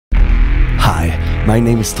Hi, my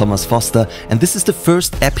name is Thomas Foster and this is the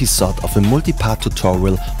first episode of a multi-part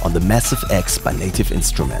tutorial on the Massive X by Native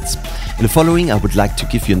Instruments. In the following I would like to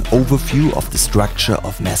give you an overview of the structure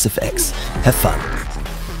of Massive X. Have fun!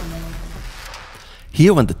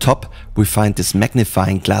 Here on the top we find this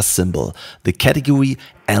magnifying glass symbol, the category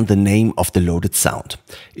and the name of the loaded sound.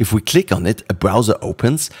 If we click on it, a browser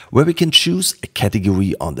opens where we can choose a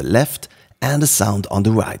category on the left and a sound on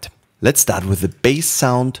the right. Let's start with the bass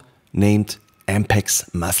sound named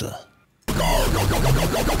ampex muzzle.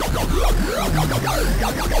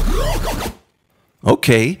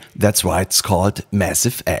 Okay, that's why it's called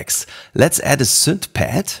Massive X. Let's add a synth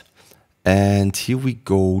pad and here we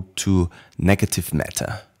go to negative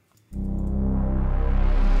matter.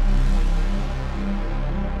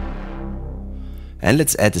 And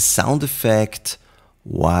let's add a sound effect.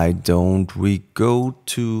 Why don't we go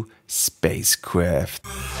to spacecraft?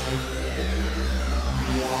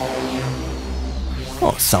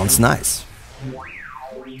 Oh, sounds nice.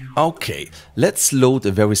 Okay, let's load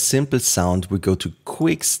a very simple sound. We go to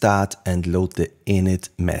Quick Start and load the init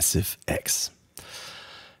Massive X.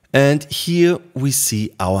 And here we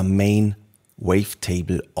see our main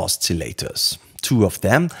wavetable oscillators. Two of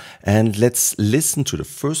them. And let's listen to the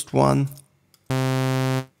first one.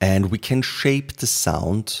 And we can shape the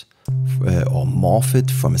sound or morph it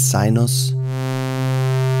from a sinus to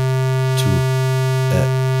a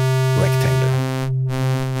rectangle.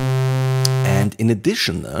 And in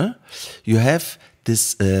addition, you have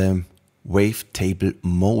this wavetable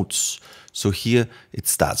modes. So here it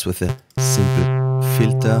starts with a simple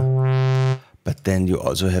filter, but then you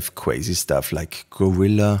also have crazy stuff like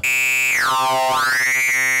gorilla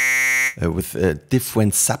with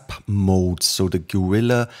different sub modes. So the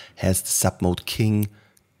gorilla has the sub mode king,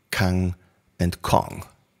 kang, and kong.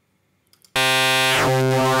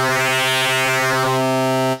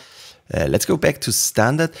 Let's go back to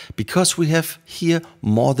standard because we have here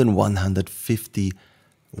more than 150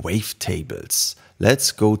 wavetables.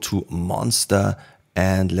 Let's go to monster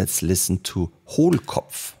and let's listen to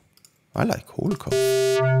Hohlkopf. I like Hohlkopf.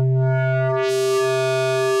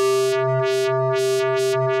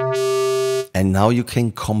 And now you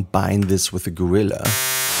can combine this with a gorilla.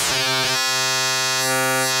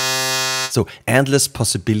 So endless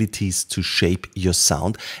possibilities to shape your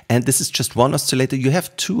sound. And this is just one oscillator. You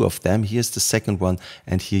have two of them. Here's the second one.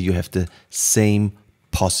 And here you have the same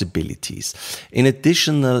possibilities. In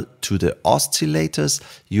addition to the oscillators,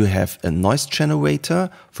 you have a noise generator.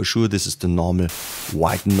 For sure, this is the normal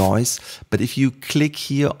white noise. But if you click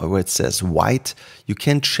here where it says white, you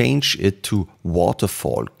can change it to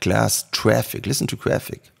waterfall, glass, traffic. Listen to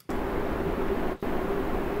traffic.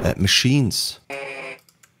 Machines.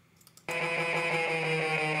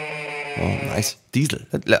 Oh, nice. Diesel.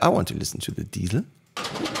 I want to listen to the diesel.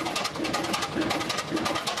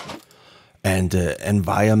 And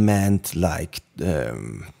environment like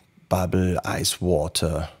bubble, ice,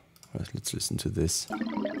 water. Let's listen to this.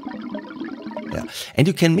 Yeah. And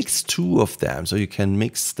you can mix two of them. So you can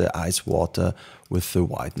mix the ice water with the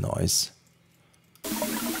white noise.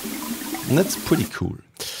 And that's pretty cool.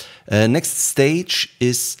 Next stage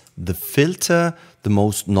is the filter. The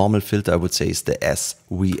most normal filter I would say is the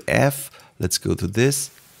SVF. Let's go to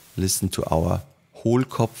this. Listen to our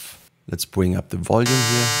Hohlkopf. Let's bring up the volume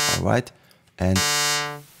here. All right. And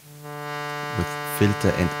with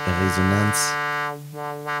filter and resonance,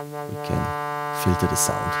 we can filter the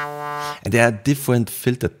sound. And there are different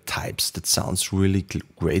filter types that sounds really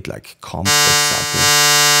great, like comp, for example.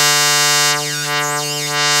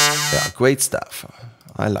 Yeah, great stuff.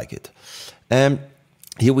 I like it.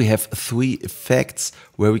 Here we have three effects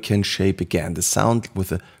where we can shape again the sound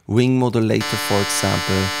with a ring modulator, for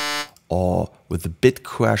example, or with a bit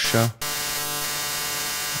crusher.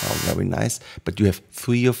 Oh, very nice. But you have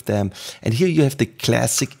three of them. And here you have the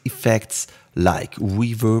classic effects like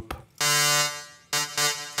reverb.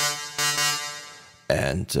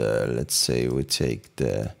 And let's say we take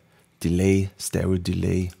the delay, stereo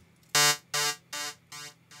delay.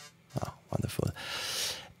 Oh, wonderful.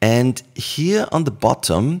 And here on the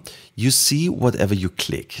bottom, you see whatever you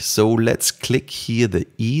click. So let's click here the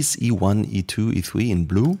E's, E1, E2, E3 in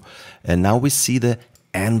blue. And now we see the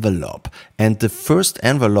envelope. And the first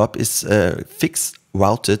envelope is fixed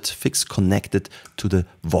connected to the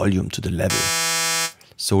volume, to the level.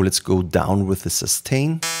 So let's go down with the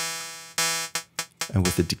sustain. And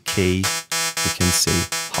with the decay, we can say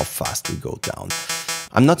how fast we go down.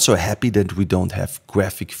 I'm not so happy that we don't have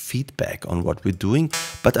graphic feedback on what we're doing,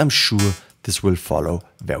 but I'm sure this will follow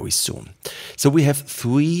very soon. So we have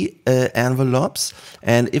three envelopes,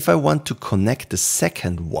 and if I want to connect the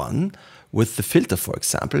second one, with the filter, for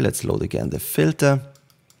example. Let's load again the filter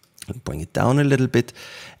and bring it down a little bit.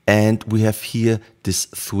 And we have here these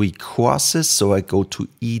 3 crosses. So I go to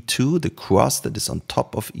E2, the cross that is on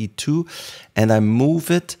top of E2, and I move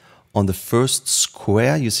it on the first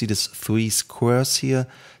square. You see these 3 squares here.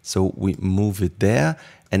 So we move it there.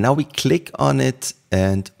 And now we click on it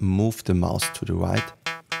and move the mouse to the right.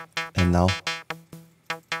 And now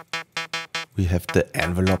we have the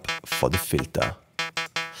envelope for the filter.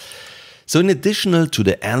 So in addition to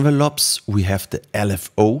the envelopes, we have the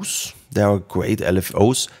LFOs. There are great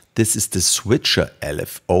LFOs. This is the Switcher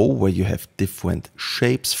LFO, where you have different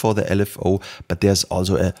shapes for the LFO, but there's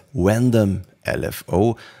also a Random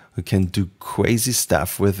LFO. You can do crazy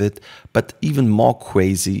stuff with it, but even more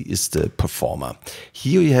crazy is the Performer.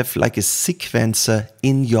 Here you have like a sequencer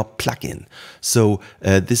in your plugin. So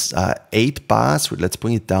these are 8 bars. Let's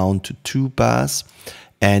bring it down to 2 bars.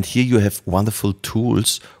 And here you have wonderful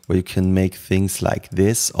tools where you can make things like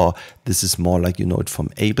this, or this is more like, you know it from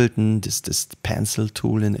Ableton, this pencil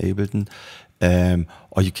tool in Ableton.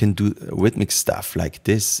 Or you can do rhythmic stuff like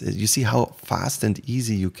this. You see how fast and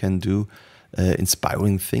easy you can do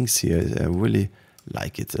inspiring things here. I really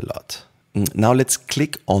like it a lot. Now let's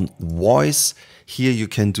click on voice. Here you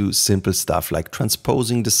can do simple stuff like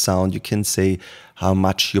transposing the sound. You can say how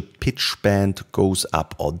much your pitch band goes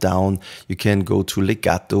up or down. You can go to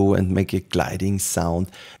legato and make a gliding sound.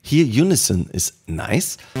 Here unison is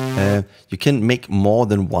nice. You can make more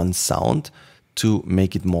than one sound to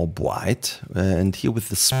make it more bright. And here with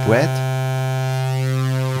the spread,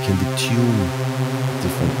 you can detune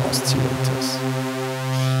different oscillators.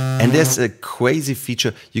 And there's a crazy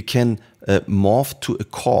feature, you can morph to a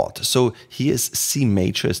chord. So here is C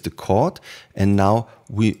major is the chord, and now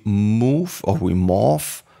we move or we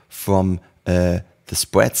morph from the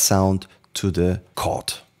spread sound to the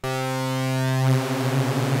chord.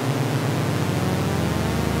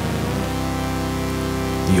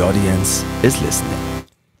 The audience is listening.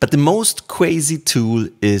 But the most crazy tool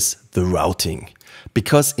is the routing,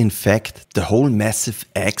 because in fact the whole Massive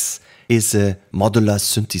X is a modular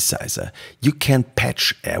synthesizer. You can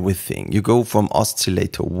patch everything. You go from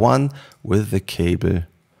oscillator 1 with the cable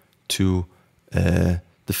to the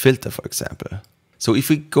filter, for example. So if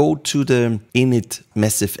we go to the init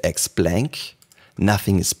Massive X blank,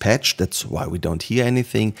 nothing is patched. That's why we don't hear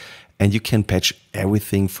anything. And you can patch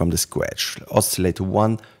everything from the scratch. Oscillator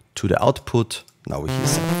 1 to the output. Now we hear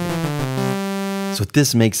something. So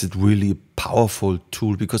this makes it really a powerful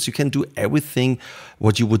tool because you can do everything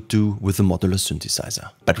what you would do with a modular synthesizer.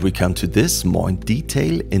 But we come to this more in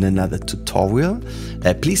detail in another tutorial.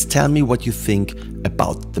 Please tell me what you think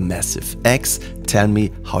about the Massive X. Tell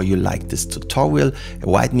me how you like this tutorial.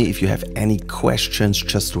 Write me if you have any questions,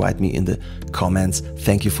 just write me in the comments.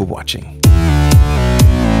 Thank you for watching.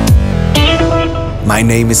 My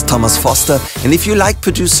name is Thomas Foster, and if you like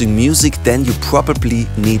producing music, then you probably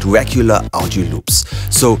need regular audio loops.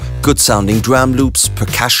 So good sounding drum loops,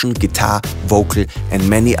 percussion, guitar, vocal and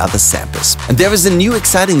many other samples. And there is a new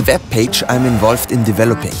exciting web page I'm involved in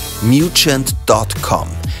developing, Mutant.com.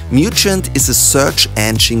 Mutant is a search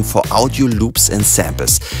engine for audio loops and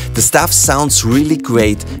samples. The stuff sounds really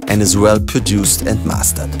great and is well produced and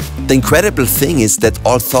mastered. The incredible thing is that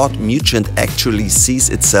although Mutant actually sees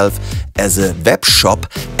itself as a web shop,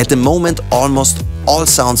 at the moment almost all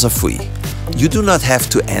sounds are free. You do not have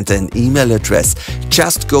to enter an email address,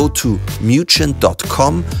 just go to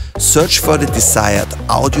mutant.com, search for the desired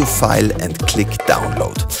audio file and click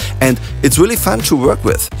download. And it's really fun to work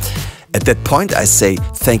with. At that point I say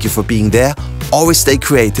thank you for being there, always stay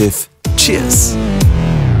creative, cheers!